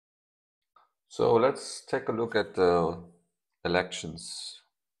So let's take a look at the elections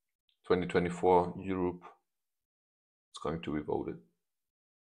 2024 Europe. It's going to be voted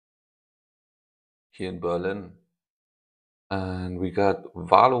here in Berlin. And we got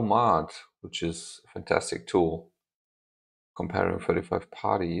Wahlomat, which is a fantastic tool comparing 35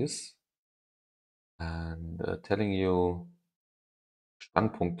 parties and telling you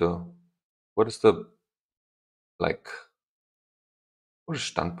Standpunkte. What is the, like, what is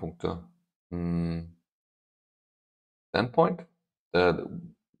Standpunkte? Standpoint?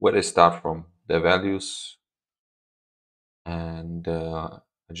 Where they start from, their values and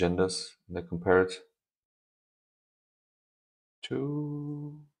agendas, and they compare it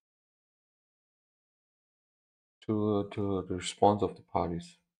to the response of the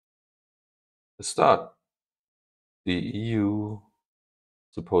parties. The start, the EU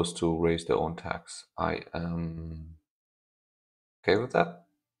supposed to raise their own tax. I am okay with that.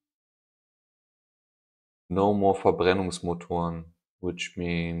 No more Verbrennungsmotoren, which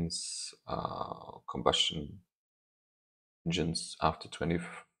means combustion engines after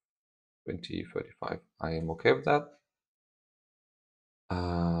 2035. I am okay with that.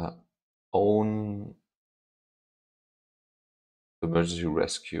 Own emergency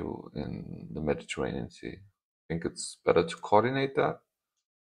rescue in the Mediterranean Sea. I think it's better to coordinate that.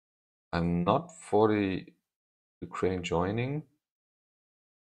 I'm not for the Ukraine joining.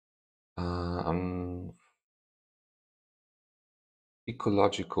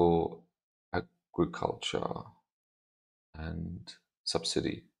 Ecological agriculture and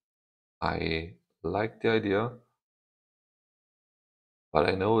subsidy. I like the idea, but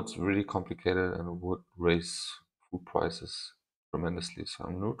I know it's really complicated and would raise food prices tremendously. So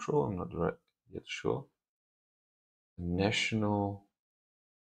I'm neutral. I'm not yet sure. National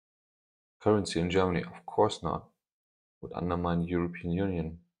currency in Germany, of course not. Would undermine European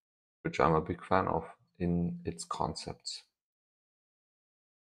Union, which I'm a big fan of in its concepts.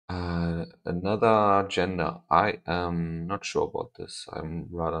 Another gender, I am not sure about this. I'm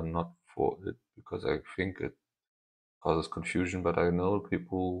rather not for it because I think it causes confusion, but I know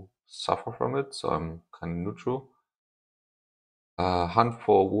people suffer from it, so I'm kind of neutral. Hunt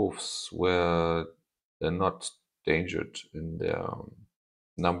for wolves where they're not endangered in their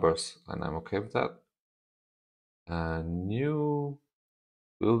numbers, and I'm okay with that. New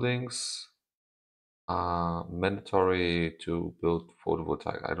buildings are mandatory to build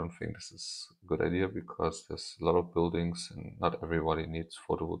photovoltaic. I don't think this is a good idea because there's a lot of buildings and not everybody needs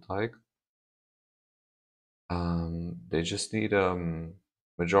photovoltaic. They just need a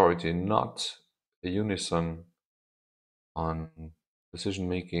majority, not a unison on decision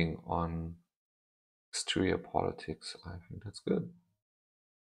making on exterior politics. I think that's good.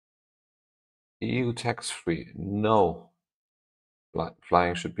 EU tax-free. No.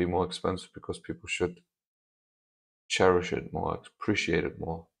 Flying should be more expensive because people should cherish it more, appreciate it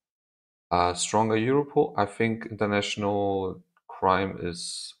more. Stronger Europol. I think international crime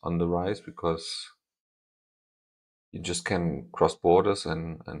is on the rise because you just can cross borders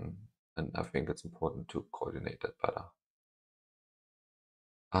and I think it's important to coordinate that better.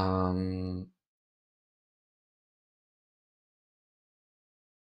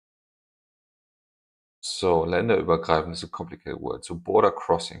 So länderübergreifend is a complicated word. So border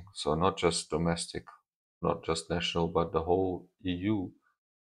crossing. So not just domestic, not just national, but the whole EU.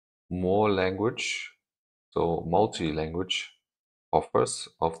 More language, so multi-language offers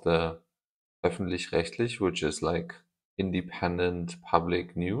of the öffentlich-rechtlich, which is like independent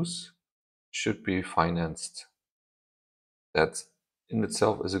public news, should be financed. That in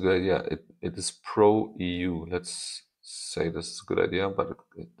itself is a good idea. It is pro-EU. Let's say this is a good idea, but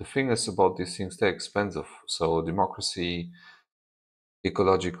the thing is about these things, they're expensive. So democracy,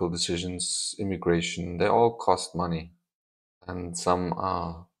 ecological decisions, immigration, they all cost money. And some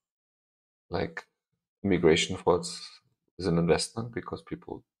are like immigration is an investment because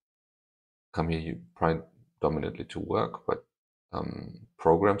people come here predominantly to work, but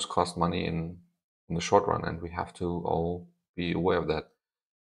programs cost money in the short run, and we have to all be aware of that.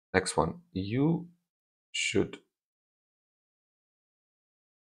 Next one, EU should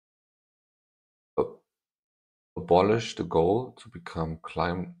abolish the goal to become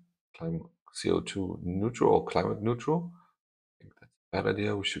climate CO2 neutral or climate neutral. I think that's a bad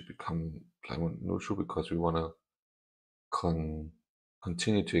idea. We should become climate neutral because we want to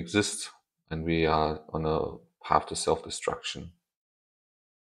continue to exist, and we are on a path to self-destruction.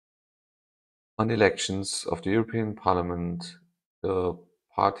 On elections of the European Parliament, the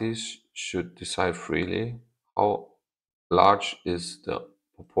parties should decide freely how large is the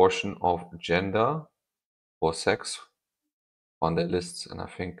proportion of gender or sex on their lists, and I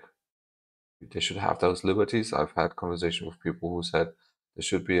think they should have those liberties. I've had conversation with people who said there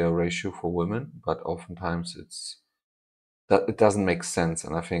should be a ratio for women, but oftentimes it doesn't make sense.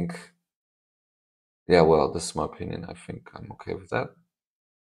 And I think, yeah, well, this is my opinion. I think I'm okay with that.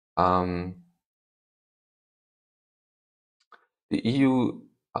 Um, the EU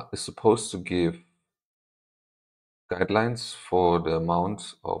is supposed to give guidelines for the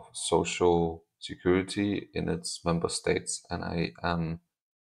amount of social security in its member states, and I am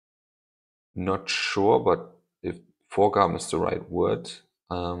not sure, but if Vorgaben is the right word,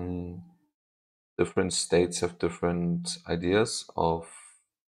 um, different states have different ideas of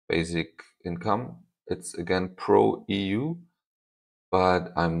basic income. It's again pro EU,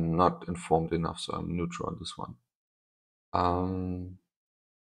 but I'm not informed enough, so I'm neutral on this one. Um,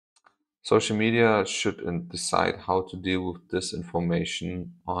 Social media should decide how to deal with disinformation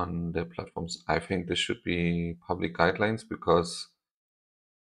on their platforms. I think there should be public guidelines because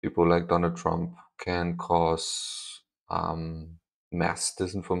people like Donald Trump can cause mass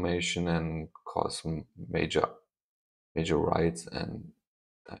disinformation and cause major riots. And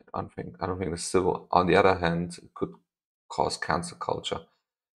I don't think the civil. On the other hand, it could cause cancel culture.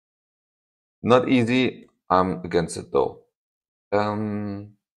 Not easy. I'm against it though.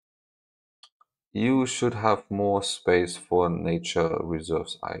 Um, You should have more space for nature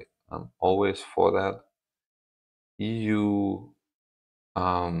reserves. I am always for that. EU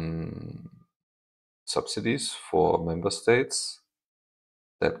subsidies for member states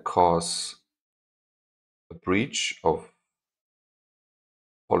that cause a breach of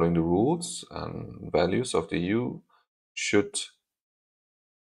following the rules and values of the EU should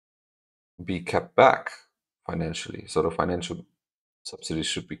be kept back financially. So the financial subsidies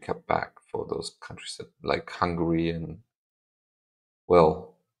should be kept back for those countries that, like Hungary and,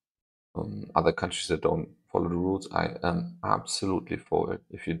 well, other countries that don't follow the rules. I am absolutely for it.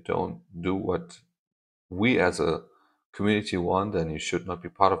 If you don't do what we as a community want, then you should not be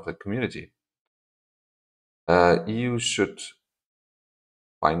part of the community. EU should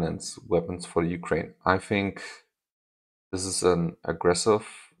finance weapons for Ukraine. I think this is an aggressive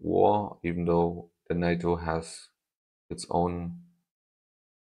war, even though the NATO has its own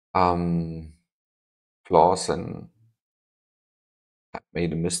um, flaws and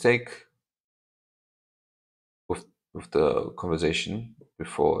made a mistake with the conversation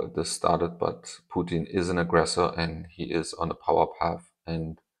before this started. But Putin is an aggressor and he is on a power path,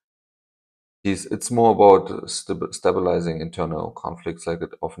 and it's more about stabilizing internal conflicts like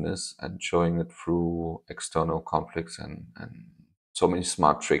it often is, and showing it through external conflicts, and so many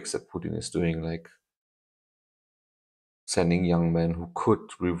smart tricks that Putin is doing, like sending young men who could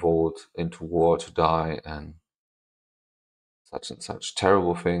revolt into war to die, and such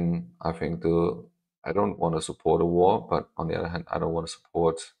terrible thing. I don't want to support a war, but on the other hand, I don't want to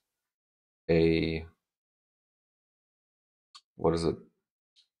support a what is it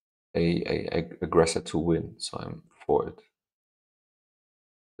a aggressor to win. So I'm for it.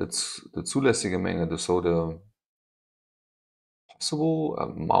 Die zulässige Menge, so the possible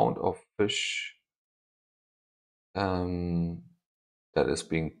amount of fish um, that is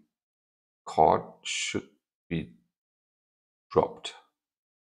being caught should be dropped.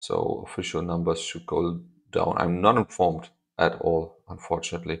 So official numbers should go down. I'm not informed at all,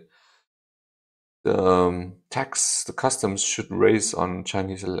 unfortunately. The customs should raise on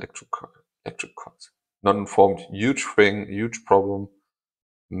Chinese electric cars. Not informed. Huge thing, huge problem.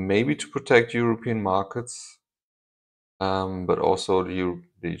 Maybe to protect European markets, but also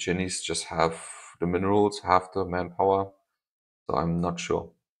the Chinese just have the minerals, have the manpower. So I'm not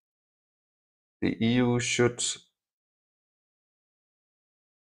sure. The EU should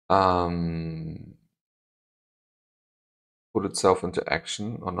um, put itself into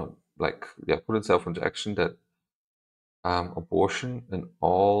action, or not, like, yeah, put itself into action that abortion in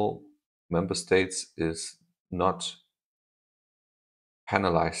all member states is not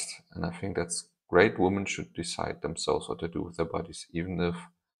penalized. And I think that's great. Women should decide themselves what to do with their bodies, even if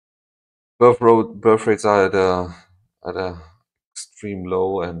birth rates are at a extreme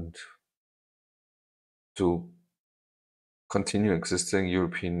low, and to continue existing,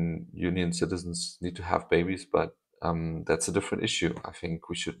 European Union citizens need to have babies, but that's a different issue. I think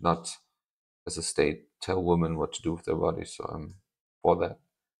we should not, as a state, tell women what to do with their bodies. So I'm for that.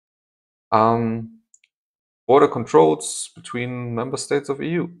 Border controls between member states of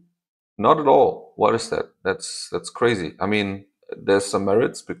EU. Not at all. What is that? That's crazy. I mean, there's some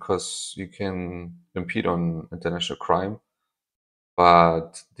merits because you can impede on international crime,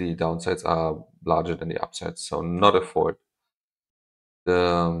 but the downsides are larger than the upsides. So not a for it.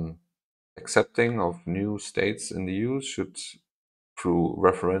 The accepting of new states in the EU should through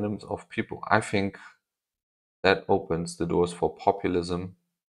referendums of people. I think that opens the doors for populism,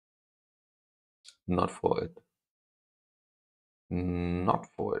 not for it. Not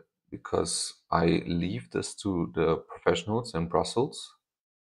for it, because I leave this to the professionals in Brussels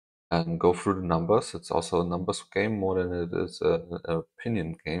and go through the numbers. It's also a numbers game more than it is an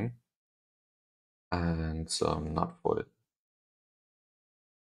opinion game. And so I'm not for it.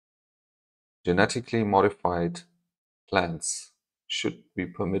 Genetically modified plants should be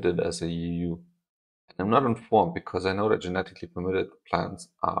permitted as a EU. And I'm not informed because I know that genetically permitted plants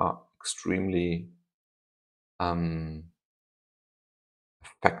are extremely um,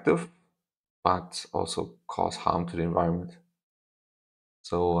 effective, but also cause harm to the environment.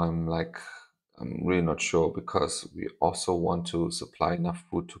 So I'm really not sure because we also want to supply enough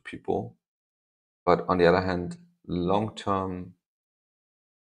food to people. But on the other hand, long term,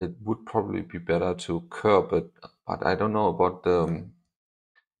 it would probably be better to curb it. But I don't know about the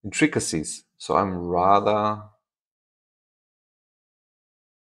intricacies. So I'm rather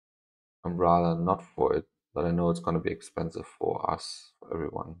not for it. But I know it's going to be expensive for us, for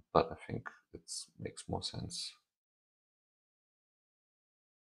everyone. But I think it makes more sense.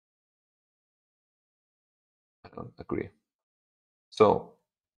 I don't agree. So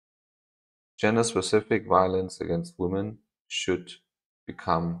gender-specific violence against women should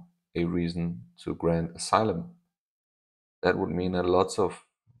become a reason to grant asylum. That would mean that lots of,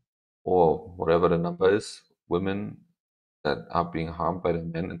 or whatever the number is, women that are being harmed by the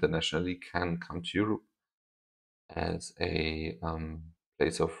men internationally can come to Europe as a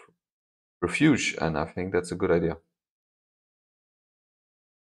place of refuge, and I think that's a good idea.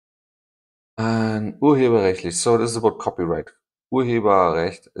 And urheberrechtlich, so this is about copyright.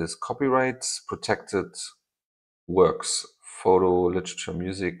 Urheberrecht is copyrights protected works, photo, literature,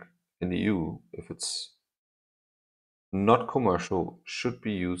 music in the EU, if it's not commercial, should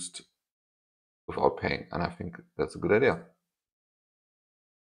be used without paying, and I think that's a good idea.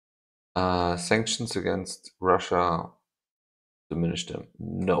 Sanctions against Russia, diminish them.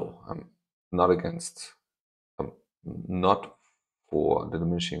 No, I'm not against. I'm not for the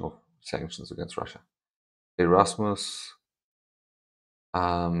diminishing of sanctions against Russia. Erasmus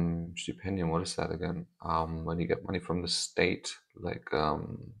stipendium. What is that again? When you get money from the state, like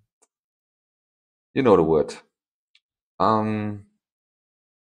you know the word. Um,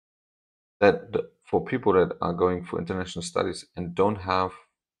 that for people that are going for international studies and don't have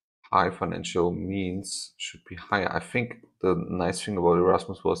high financial means should be higher. I think the nice thing about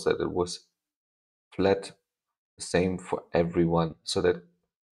Erasmus was that it was flat, the same for everyone, so that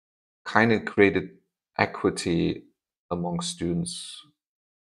kind of created equity among students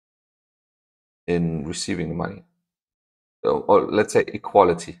in receiving the money. Or let's say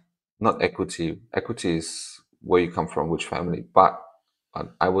equality, not equity. Equity is where you come from, which family. But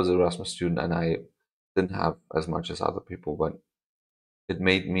I was an Erasmus student and I didn't have as much as other people, but it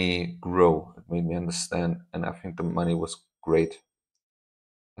made me grow. It made me understand, and I think the money was great.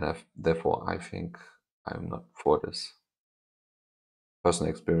 And therefore, I think I'm not for this.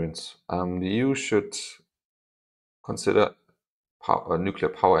 Personal experience. The EU should consider nuclear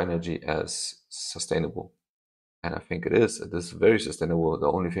power energy as sustainable. And I think it is. It is very sustainable.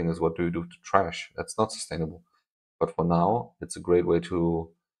 The only thing is, what do you do to trash? That's not sustainable. But for now, it's a great way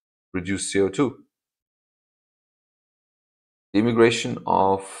to reduce CO2. The immigration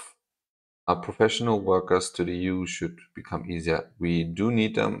of professional workers to the EU should become easier. We do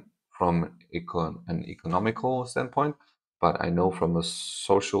need them from an economical standpoint, but I know from a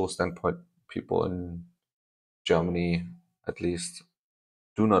social standpoint, people in Germany, at least,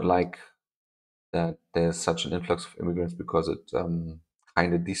 do not like that there's such an influx of immigrants because it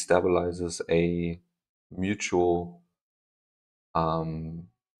kind of destabilizes a mutual um,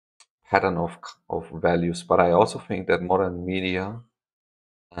 pattern of values. But I also think that modern media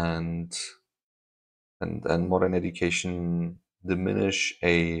and and modern education diminish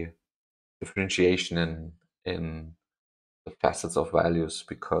a differentiation in the facets of values,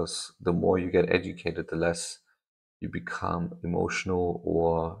 because the more you get educated, the less you become emotional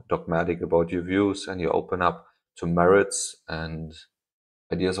or dogmatic about your views, and you open up to merits and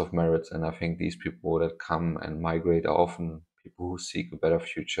ideas of merits. And I think these people that come and migrate are often people who seek a better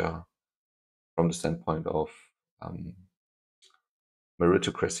future from the standpoint of um,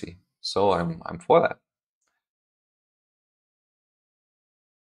 meritocracy. So I'm for that.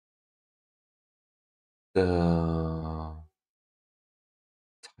 The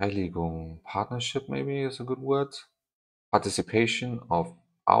Beteiligung, partnership maybe is a good word. Participation of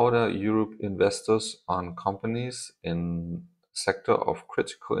outer Europe investors on companies in sector of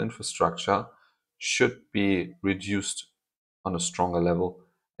critical infrastructure should be reduced on a stronger level.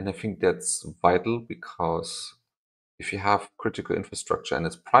 And I think that's vital because if you have critical infrastructure and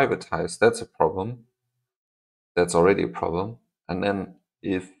it's privatized, that's a problem. That's already a problem. And then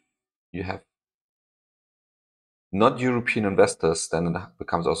if you have not European investors, then it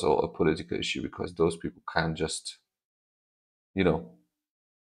becomes also a political issue because those people can just, you know,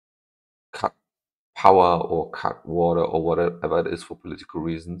 cut power or cut water or whatever it is for political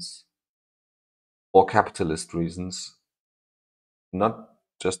reasons or capitalist reasons, not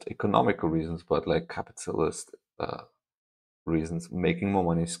just economical reasons, but like capitalist reasons, making more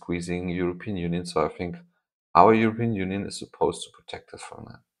money, squeezing European Union. So I think our European Union is supposed to protect us from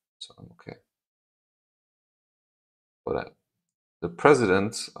that. So I'm okay for that. The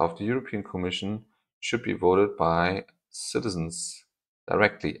president of the European Commission should be voted by citizens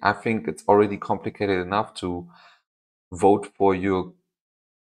directly. I think it's already complicated enough to vote for your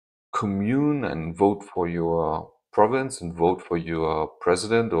commune and vote for your province and vote for your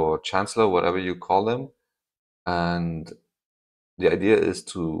president or chancellor, whatever you call them. And the idea is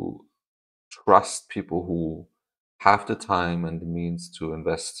to trust people who have the time and the means to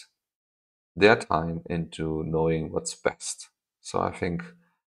invest their time into knowing what's best. So I think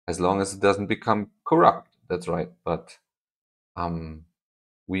as long as it doesn't become corrupt, that's right. But um,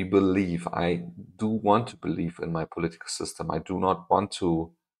 we believe, I do want to believe in my political system. I do not want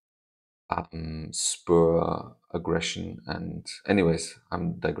to spur aggression. And anyways,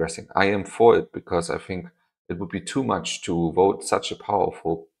 I'm digressing. I am for it because I think it would be too much to vote such a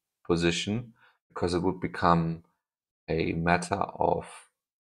powerful position because it would become a matter of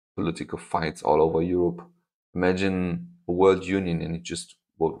political fights all over Europe. Imagine a world union and you just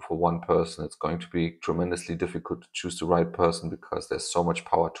vote for one person. It's going to be tremendously difficult to choose the right person because there's so much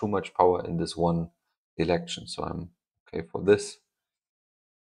power, too much power in this one election. So I'm okay for this.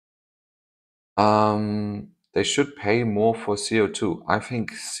 They should pay more for CO2. I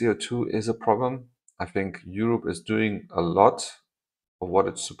think CO2 is a problem. I think Europe is doing a lot of what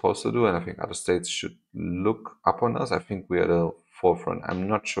it's supposed to do, and I think other states should look up on us. I think we are the forefront. I'm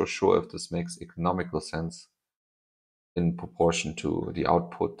not so sure if this makes economical sense in proportion to the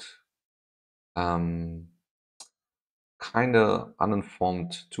output. Kind of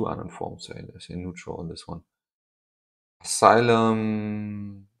uninformed, too uninformed, say neutral on this one.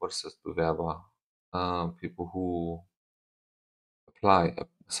 Asylum, what is this, Bewerber? People who apply,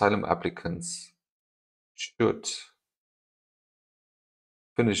 asylum applicants should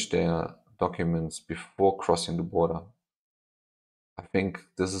finish their documents before crossing the border. I think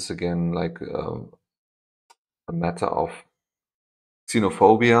this is again like a matter of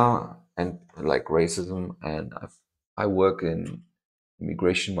xenophobia and like racism. And I work in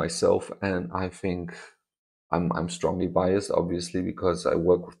immigration myself, and I think I'm strongly biased, obviously, because I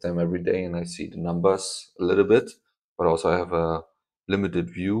work with them every day and I see the numbers a little bit, but also I have a limited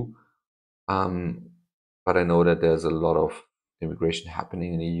view. Um, but I know that there's a lot of immigration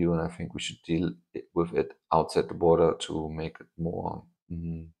happening in the EU, and I think we should deal with it outside the border to make it more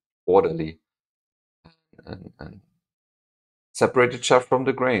orderly and separate the chaff from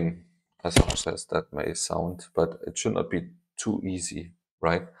the grain, as much as that may sound. But it should not be too easy,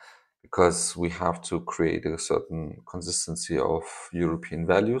 right? Because we have to create a certain consistency of European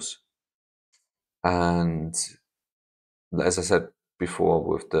values. And as I said before,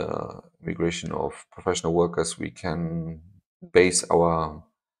 with the migration of professional workers, we can base our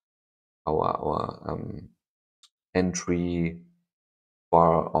entry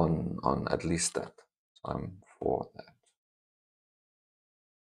bar on at least that. So I'm for that.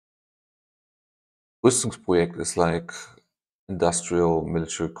 Rüstungsprojekt is like industrial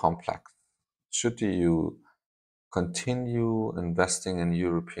military complex. Should the EU continue investing in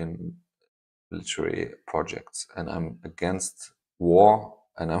European military projects? And I'm against war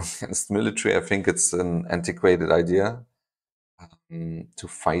and I'm against military. I think it's an antiquated idea to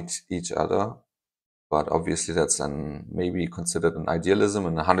fight each other. But obviously, that's maybe considered an idealism.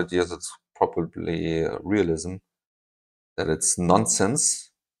 In 100 years, it's probably realism that it's nonsense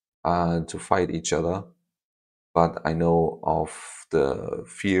to fight each other. But I know of the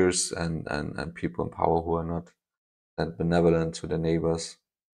fears and people in power who are not that benevolent to their neighbors,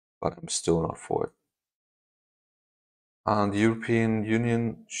 but I'm still not for it. The European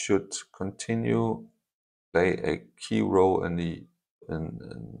Union should continue play a key role in the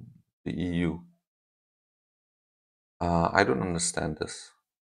EU. I don't understand this,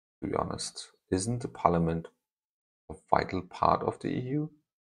 to be honest. Isn't the Parliament a vital part of the EU?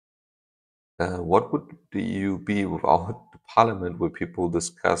 What would the EU be without the Parliament, where people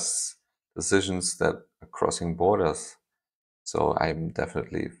discuss decisions that are crossing borders? So I'm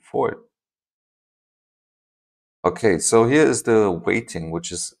definitely for it. Okay, so here is the weighting,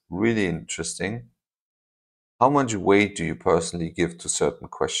 which is really interesting. How much weight do you personally give to certain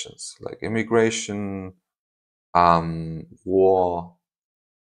questions, like immigration, war,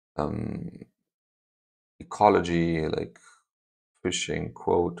 um, ecology, like fishing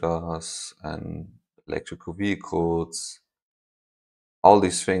quotas and electrical vehicles, all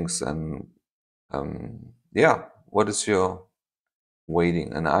these things, and yeah, what is your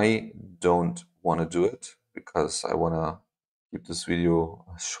weighting? And I don't want to do it because I want to keep this video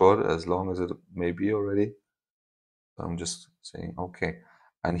short, as long as it may be already. So I'm just saying, okay.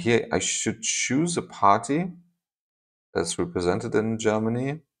 And here I should choose a party that's represented in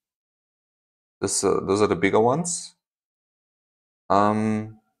Germany. Those are the bigger ones.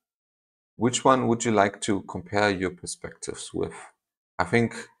 Um, which one would you like to compare your perspectives with? I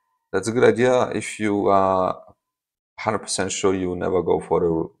think that's a good idea if you are 100% sure you never go for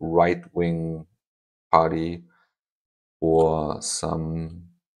the right-wing party or some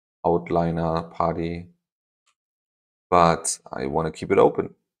outliner party, but I want to keep it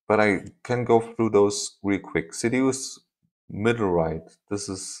open. But I can go through those real quick. CDU is middle right. This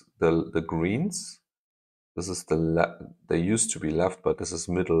is the Greens. This is the left. They used to be left, but this is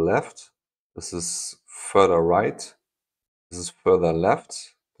middle left. This is further right. This is further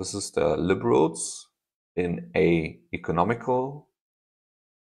left. This is the Liberals in a economical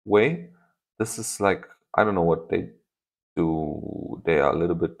way. This is like, I don't know what they do. They are a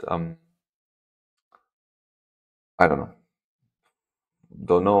little bit I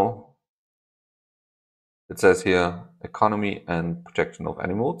don't know. It says here economy and protection of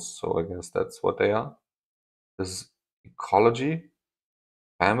animals, so I guess that's what they are. This is ecology,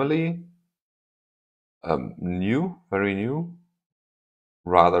 family, new, very new,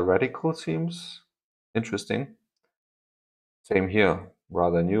 rather radical seems interesting. Same here,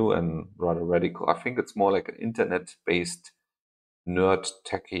 rather new and rather radical. I think it's more like an internet-based nerd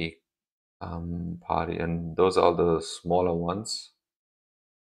techie party, and those are the smaller ones.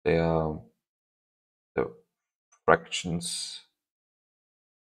 They are the fractions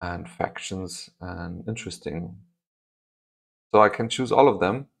and factions and interesting. So I can choose all of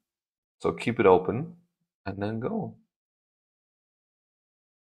them. So keep it open and then go.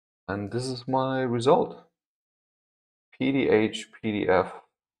 And this is my result. PDH, PDF.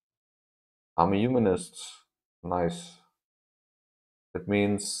 I'm a humanist. Nice. It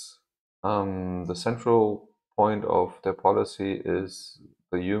means the central point of their policy is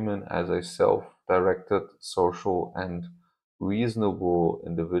the human as a self-directed, social, and reasonable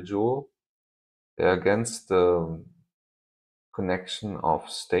individual. They're against the connection of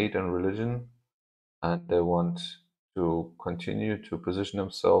state and religion, and they want to continue to position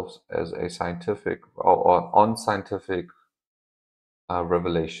themselves as a scientific or on scientific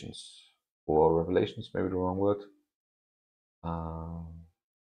revelations, or revelations, maybe the wrong word. Um,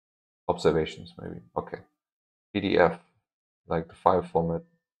 Observations, maybe. Okay. PDF, like the file format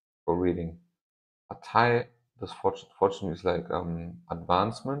for reading. Partei, this fortunately is like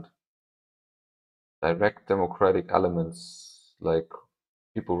advancement. Direct democratic elements, like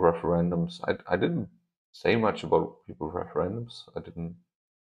people referendums. I didn't say much about people referendums. I didn't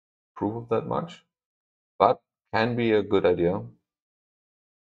approve of that much, but can be a good idea.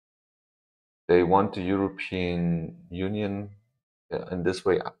 They want the European Union in this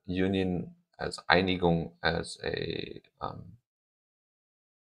way, union as Einigung, as a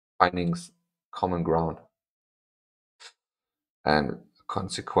finding common ground, and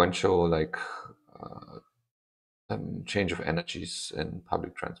consequential, like change of energies in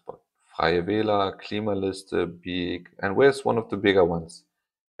public transport. Freie Wähler, Klimaliste, big, and where's one of the bigger ones?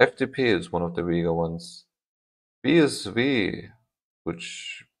 FDP is one of the bigger ones. BSW,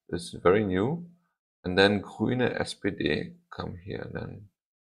 which is very new, and then Grüne SPD come here. And then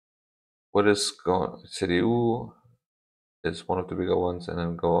what is going? CDU is one of the bigger ones, and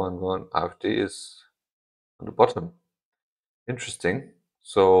then go on, go on. AfD is on the bottom. Interesting.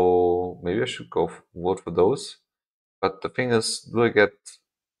 So maybe I should go vote for those. But the thing is, do I get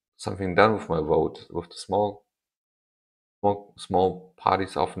something done with my vote? With the small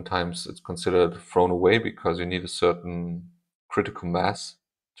parties, oftentimes it's considered thrown away because you need a certain critical mass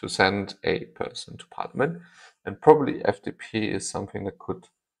to send a person to parliament, and probably FDP is something that could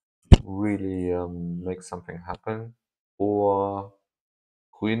really make something happen, or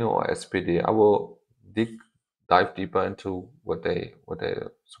Grüne or SPD. I will dive deeper into what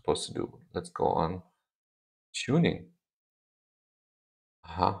they're supposed to do. Let's go on tuning.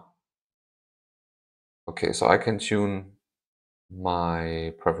 Okay, so I can tune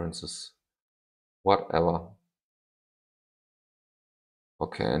my preferences, whatever.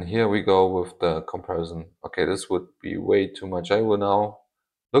 Okay, and here we go with the comparison. Okay, this would be way too much. I will now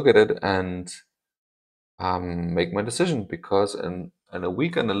look at it and make my decision, because in a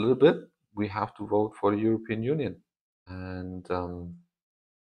week and a little bit we have to vote for the European Union. And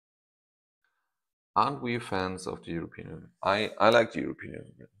aren't we fans of the European Union? I like the European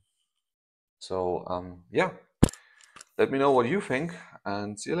Union. So yeah, let me know what you think,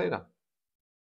 and see you later.